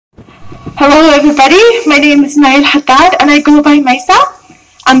Hello everybody, my name is Nail Haddad and I go by Maisa.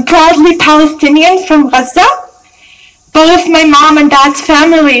 I'm proudly Palestinian from Gaza. Both my mom and dad's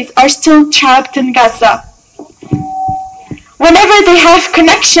families are still trapped in Gaza. Whenever they have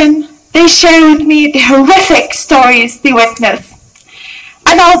connection, they share with me the horrific stories they witness.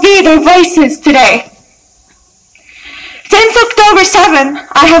 And I'll be their voices today. Since October 7,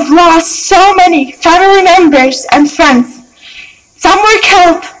 I have lost so many family members and friends. Some were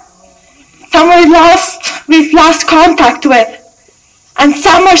killed, some we've lost contact with, and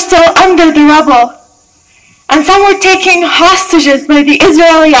some are still under the rubble, and some were taken hostages by the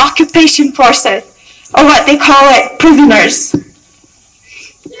Israeli occupation forces, or what they call it, prisoners.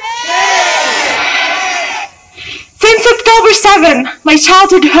 Since October 7, my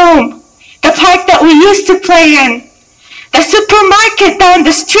childhood home, the park that we used to play in, the supermarket down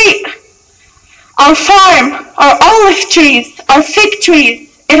the street, our farm, our olive trees, our fig trees,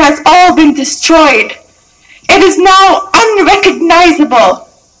 it has all been destroyed. It is now unrecognizable.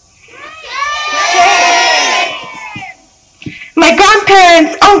 My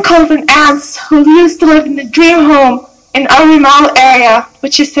grandparents, uncles, and aunts who used to live in the dream home in Al Rimal area,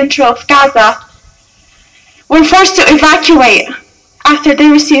 which is central of Gaza, were forced to evacuate after they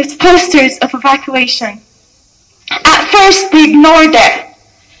received posters of evacuation. At first, they ignored it.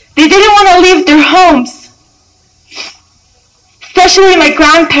 They didn't want to leave their homes. Especially my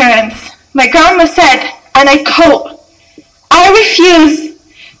grandparents. My grandma said, and I quote, "I refuse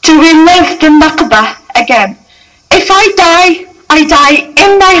to relive the Nakba again. If I die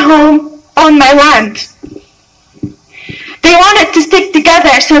in my home, on my land." They wanted to stick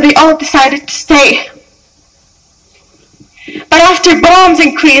together, so they all decided to stay. But after bombs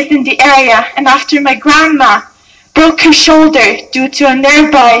increased in the area, and after my grandma broke her shoulder due to a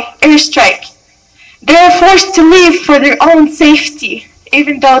nearby airstrike, they were forced to leave for their own safety,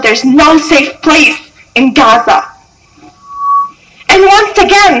 even though there's no safe place in Gaza. And once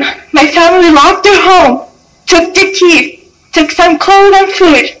again, my family locked their home, took their keys, took some clothes and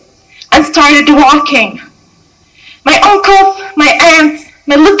food, and started walking. My uncles, my aunts,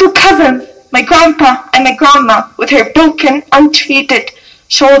 my little cousins, my grandpa and my grandma with her broken, untreated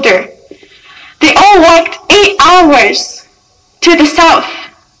shoulder, they all walked 8 hours to the south,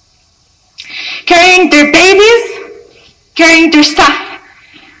 carrying their babies, carrying their stuff,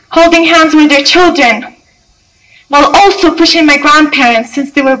 holding hands with their children, while also pushing my grandparents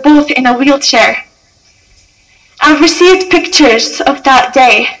since they were both in a wheelchair. I've received pictures of that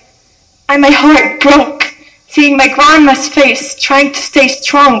day, and my heart broke seeing my grandma's face trying to stay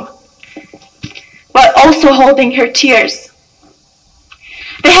strong, while also holding her tears.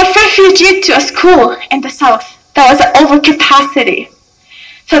 They have refugeed to a school in the south that was at overcapacity.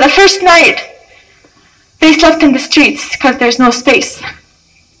 So the first night, they slept in the streets because there's no space.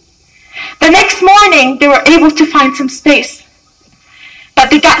 The next morning, they were able to find some space, but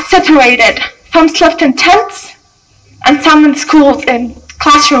they got separated. Some slept in tents, and some in schools and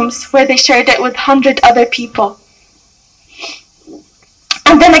classrooms where they shared it with 100 other people.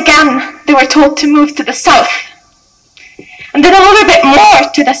 And then again, they were told to move to the south. And then a little bit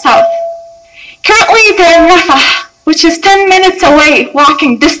more to the south. Currently, they're in Rafah, which is 10 minutes away,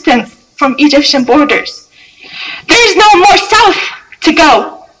 walking distance from Egyptian borders. There's no more south to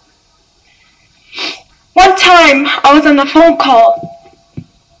go. One time, I was on a phone call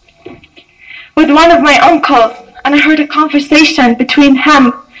with one of my uncles, and I heard a conversation between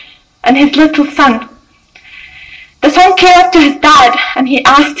him and his little son. The son came up to his dad, and he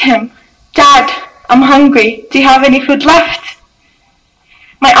asked him, "Dad, I'm hungry. Do you have any food left?"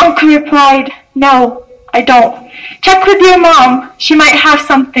 My uncle replied, "No, I don't. Check with your mom. She might have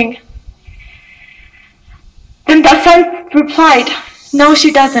something." Then the son replied, "No,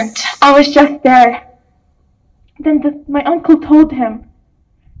 she doesn't. I was just there." Then my uncle told him,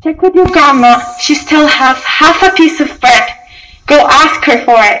 "Check with your grandma. She still has half a piece of bread. Go ask her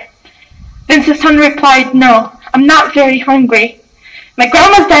for it." Then the son replied, "No, I'm not very hungry. My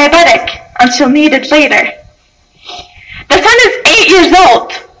grandma's diabetic, and she'll need it later." The son is 8 years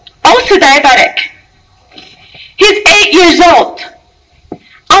old, also diabetic. He's 8 years old.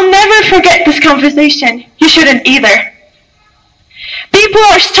 I'll never forget this conversation. You shouldn't either. People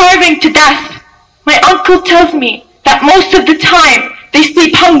are starving to death. My uncle tells me that most of the time they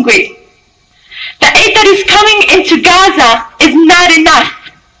sleep hungry. The aid that is coming into Gaza is not enough.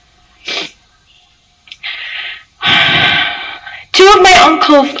 Two of my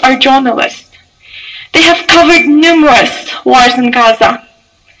uncles are journalists. They have covered numerous wars in Gaza.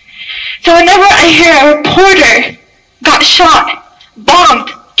 So whenever I hear a reporter got shot, bombed,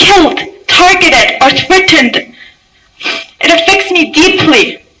 killed, targeted, or threatened, it affects me deeply.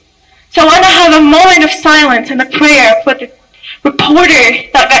 So I want to have a moment of silence and a prayer for the reporter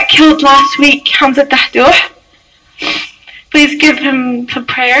that got killed last week, Hamza Tahdouh. Please give him some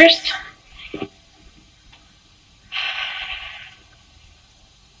prayers.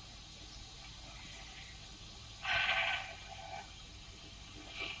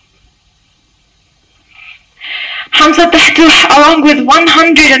 Hamza Tahdouh, along with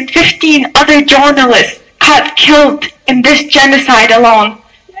 115 other journalists, got killed in this genocide alone.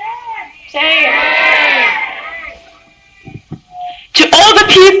 To all the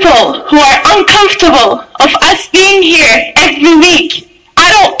people who are uncomfortable of us being here every week,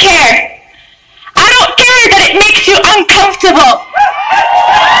 I don't care. I don't care that it makes you uncomfortable.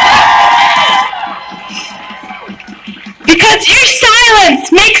 Because your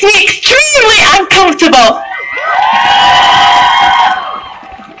silence makes me extremely uncomfortable.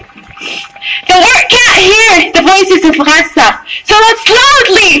 The world can't hear the voices of Gaza, so let's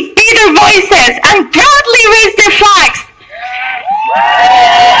loudly be their voices and proudly raise their flag.